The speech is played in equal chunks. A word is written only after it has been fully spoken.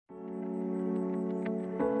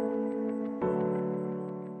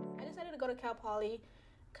to Cal Poly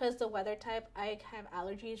because the weather type, I have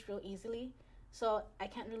allergies real easily. So I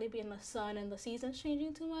can't really be in the sun and the seasons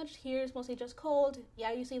changing too much. Here it's mostly just cold.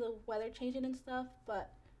 Yeah, you see the weather changing and stuff, but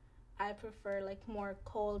I prefer like more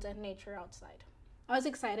cold and nature outside. I was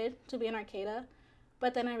excited to be in Arcata,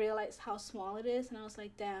 but then I realized how small it is, and I was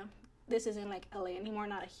like, damn, this isn't like LA anymore,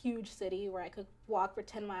 not a huge city where I could walk for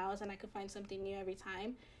 10 miles and I could find something new every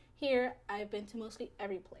time. Here, I've been to mostly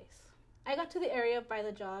every place. I got to the area by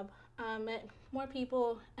the job, met more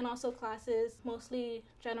people, and also classes, mostly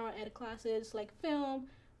general ed classes like film,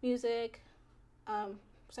 music,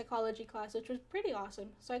 psychology class, which was pretty awesome.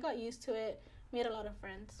 So I got used to it, made a lot of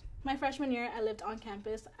friends. My freshman year, I lived on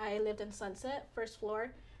campus. I lived in Sunset, first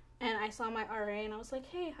floor, and I saw my RA, and I was like,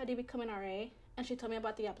 hey, how do you become an RA? And she told me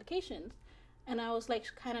about the applications. And I was like,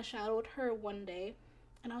 kind of shadowed her one day.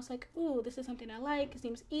 And I was like, ooh, this is something I like. It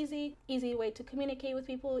seems easy way to communicate with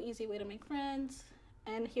people, easy way to make friends,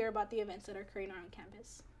 and hear about the events that are occurring around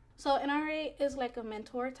campus. So an RA is like a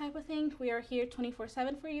mentor type of thing. We are here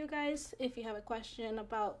 24/7 for you guys. If you have a question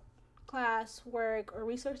about class, work, or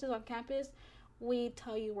resources on campus, we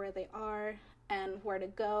tell you where they are and where to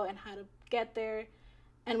go and how to get there,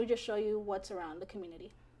 and we just show you what's around the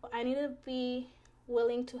community. I need to be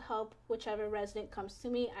willing to help whichever resident comes to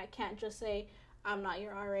me. I can't just say, I'm not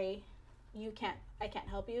your RA, I can't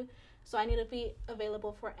help you. So I need to be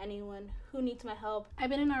available for anyone who needs my help. I've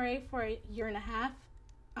been an RA for a year and a half.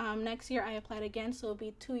 Next year I applied again, so it'll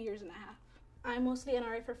be 2 years and a half. I'm mostly an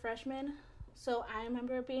RA for freshmen, so I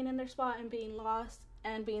remember being in their spot and being lost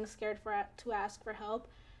and being scared to ask for help.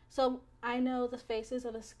 So I know the faces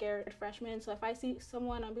of a scared freshman. So if I see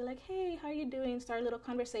someone, I'll be like, hey, how are you doing? Start a little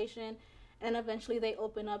conversation, and eventually they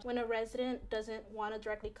open up. When a resident doesn't want to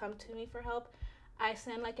directly come to me for help, I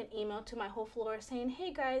send like an email to my whole floor saying,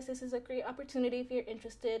 hey guys, this is a great opportunity if you're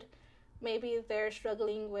interested. Maybe they're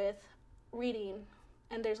struggling with reading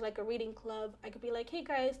and there's like a reading club. I could be like, hey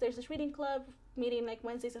guys, there's this reading club meeting like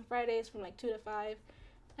Wednesdays and Fridays from like 2 to 5.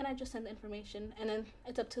 And I just send the information, and then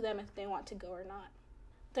it's up to them if they want to go or not.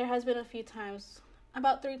 There has been a few times,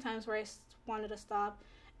 about 3 times, where I wanted to stop.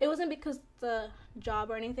 It wasn't because the job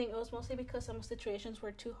or anything. It was mostly because some situations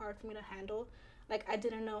were too hard for me to handle. Like, I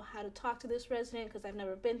didn't know how to talk to this resident because I've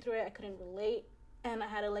never been through it. I couldn't relate, and I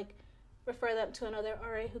had to like refer them to another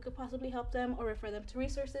RA who could possibly help them, or refer them to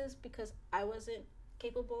resources because I wasn't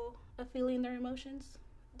capable of feeling their emotions.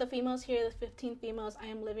 The females here, the 15 females I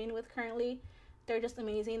am living with currently, they're just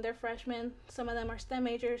amazing. They're freshmen. Some of them are STEM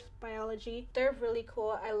majors, biology. They're really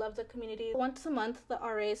cool. I love the community. Once a month, the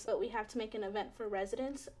RAs, but we have to make an event for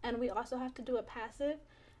residents, and we also have to do a passive.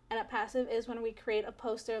 And a passive is when we create a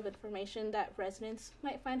poster of information that residents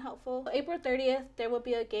might find helpful. April 30th, there will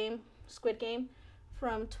be a game, Squid Game,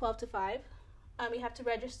 from 12 to 5. You have to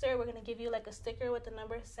register. We're going to give you like a sticker with the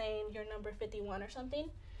number saying you're number 51 or something.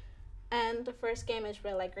 And the first game is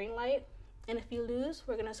red light, green light. And if you lose,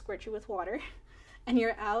 we're going to squirt you with water and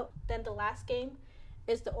you're out. Then the last game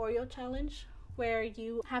is the Oreo challenge, where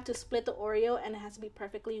you have to split the Oreo and it has to be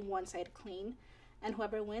perfectly one side clean. And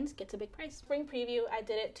whoever wins gets a big prize. Spring preview, I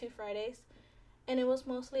did it 2 Fridays. And it was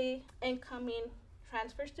mostly incoming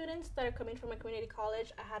transfer students that are coming from a community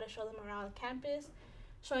college. I had to show them around campus,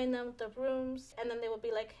 showing them the rooms. And then they would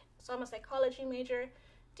be like, so I'm a psychology major.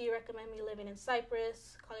 Do you recommend me living in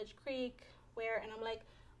Cypress, College Creek, where? And I'm like,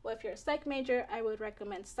 well, if you're a psych major, I would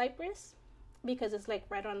recommend Cypress because it's like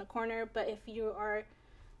right around the corner. But if you are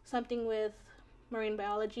something with marine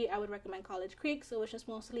biology, I would recommend College Creek. So it's just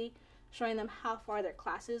mostly showing them how far their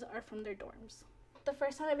classes are from their dorms. The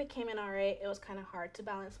first time I became an RA, it was kind of hard to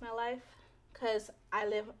balance my life because I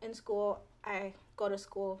live in school, I go to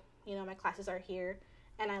school, you know, my classes are here,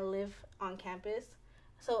 and I live on campus.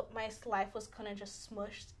 So my life was kind of just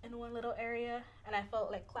smushed in one little area, and I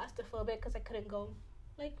felt like claustrophobic because I couldn't go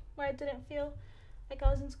like where I didn't feel like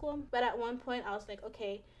I was in school. But at one point I was like,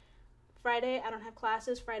 okay, Friday I don't have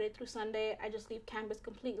classes, Friday through Sunday I just leave campus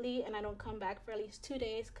completely and I don't come back for at least 2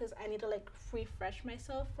 days because I need to like refresh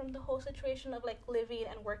myself from the whole situation of like living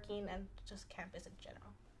and working and just campus in general.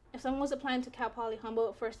 If someone was applying to Cal Poly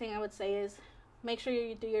Humboldt, first thing I would say is make sure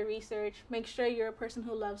you do your research, make sure you're a person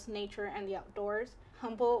who loves nature and the outdoors.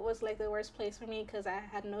 Humboldt was like the worst place for me because I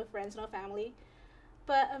had no friends, no family.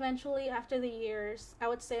 But eventually, after the years, I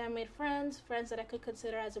would say I made friends that I could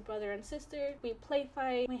consider as a brother and sister. We play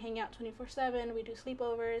fight, we hang out 24/7, we do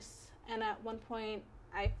sleepovers, and at one point,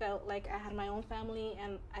 I felt like I had my own family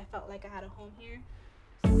and I felt like I had a home here.